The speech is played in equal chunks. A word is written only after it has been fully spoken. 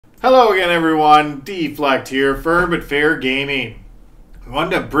Hello again, everyone. Deflect here, Firm but Fair Gaming. I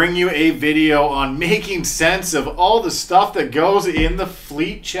wanted to bring you a video on making sense of all the stuff that goes in the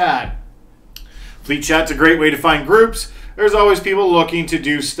Fleet Chat. Fleet Chat's a great way to find groups. There's always people looking to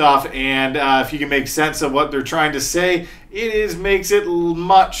do stuff, and if you can make sense of what they're trying to say, makes it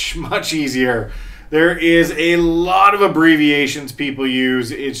much easier. There is a lot of abbreviations people use.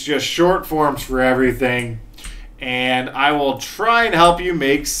 It's just short forms for everything. And I will try and help you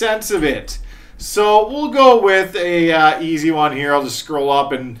make sense of it. So we'll go with a easy one here. I'll just scroll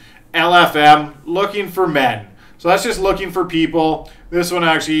up and LFM, looking for men. So that's just looking for people. This one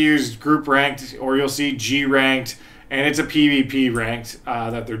actually used group ranked, or you'll see G ranked, and it's a PvP ranked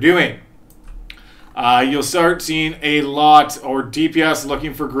that they're doing. You'll start seeing a lot, or DPS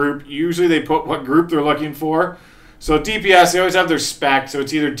looking for group. Usually they put what group they're looking for. So DPS, they always have their spec. So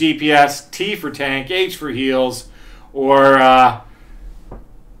it's either DPS, T for tank, H for heals, or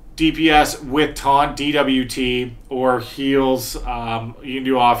DPS with taunt, DWT, or heals. You can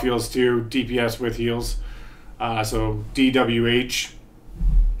do off heals too, DPS with heals. So DWH.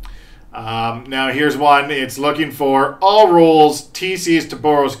 Now here's one. It's looking for all roles, TCs to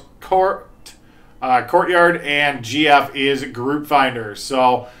Torborro's Courtyard, and GF is Group Finder.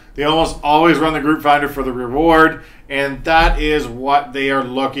 So they almost always run the Group Finder for the reward, and that is what they are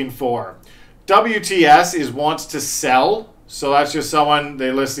looking for. WTS is wants to sell, so that's just someone,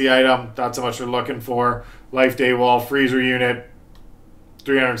 they list the item, that's how much they're looking for. Life Day Wall, Freezer Unit,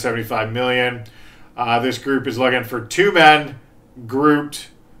 375 million. This group is looking for 2 men, grouped,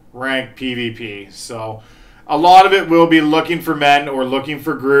 ranked PvP. So a lot of it will be looking for men, or looking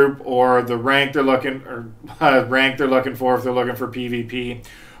for group, or the rank they're looking, or rank they're looking for if they're looking for PvP.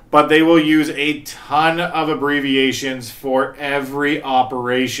 But they will use a ton of abbreviations for every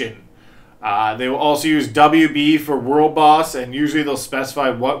operation. They will also use WB for World Boss, and usually they'll specify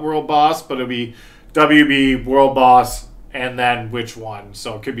what World Boss, but it'll be WB, World Boss, and then which one.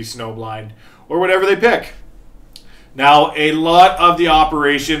 So it could be Snowblind, or whatever they pick. Now, a lot of the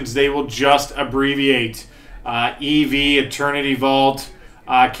operations, they will just abbreviate. EV, Eternity Vault,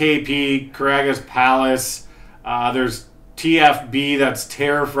 KP, Karagga's Palace, there's TFB, that's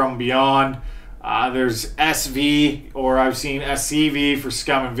Terror from Beyond. There's SV, or I've seen SCV for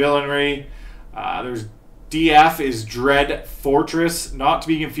Scum and Villainy. There's DF is Dread Fortress, not to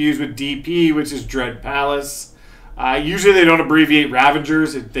be confused with DP, which is Dread Palace. Usually they don't abbreviate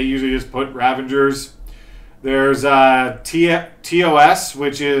Ravangers, they usually just put Ravangers. There's TOS,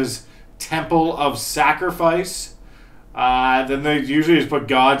 which is Temple of Sacrifice. Then they usually just put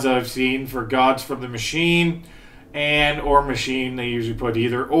gods that I've seen for gods from the machine, or machine, they usually put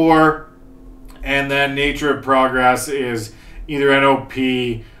either or. And then Nature of Progress is either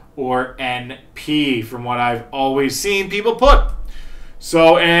NOP or NP, from what I've always seen people put.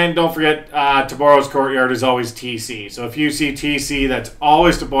 So, and don't forget, Torborro's Courtyard is always TC. So if you see TC, that's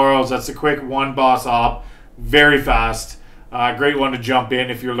always Torborro's. That's a quick one boss op, very fast. Great one to jump in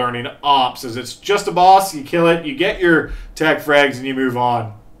if you're learning ops, as it's just a boss, you kill it, you get your tech frags, and you move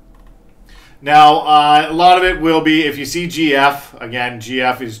on. Now, a lot of it will be, if you see GF, again,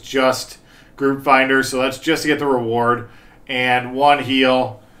 GF is just Group Finder, so that's just to get the reward, and 1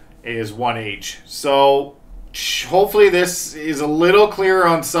 heal is 1 H. So hopefully this is a little clearer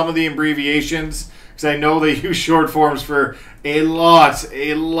on some of the abbreviations, because I know they use short forms for a lot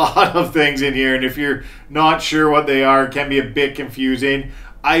of things in here, and if you're not sure what they are, it can be a bit confusing.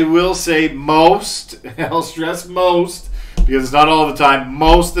 I will say most, I'll stress most, because it's not all the time,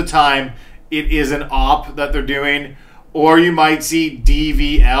 most of the time it is an op that they're doing. Or you might see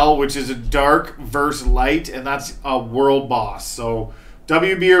DVL, which is a dark versus light, and that's a world boss. So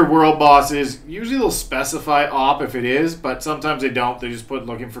WB or world bosses, usually they'll specify op if it is, but sometimes they don't. They just put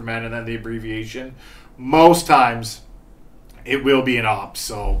looking for men and then the abbreviation. Most times it will be an op.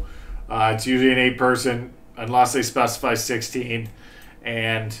 So it's usually an 8-person, unless they specify 16.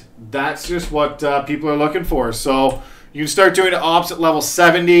 And that's just what people are looking for. So you can start doing ops at level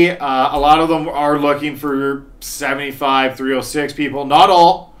 70. A lot of them are looking for 75, 306 people. Not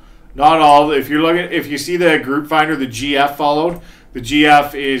all. Not all. If you're looking, if you see the group finder, the GF followed, the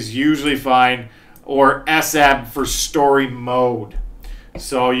GF is usually fine. Or SM for story mode.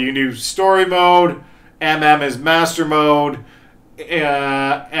 So you can do story mode. MM is master mode.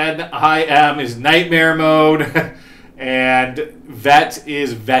 NIM is nightmare mode. And vet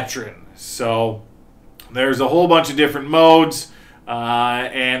is veteran. So there's a whole bunch of different modes,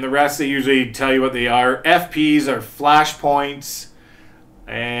 and the rest they usually tell you what they are. FPs are flashpoints,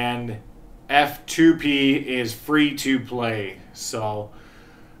 and F2P is free to play. So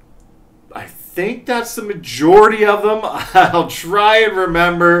I think that's the majority of them. I'll try and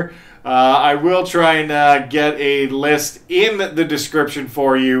remember. I will try and get a list in the description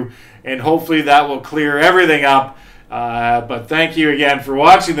for you, and hopefully that will clear everything up. But thank you again for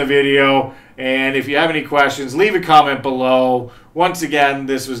watching the video, and if you have any questions, leave a comment below. Once again,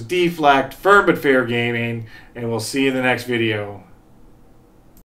 this was Deflect, Firm but Fair Gaming, and we'll see you in the next video.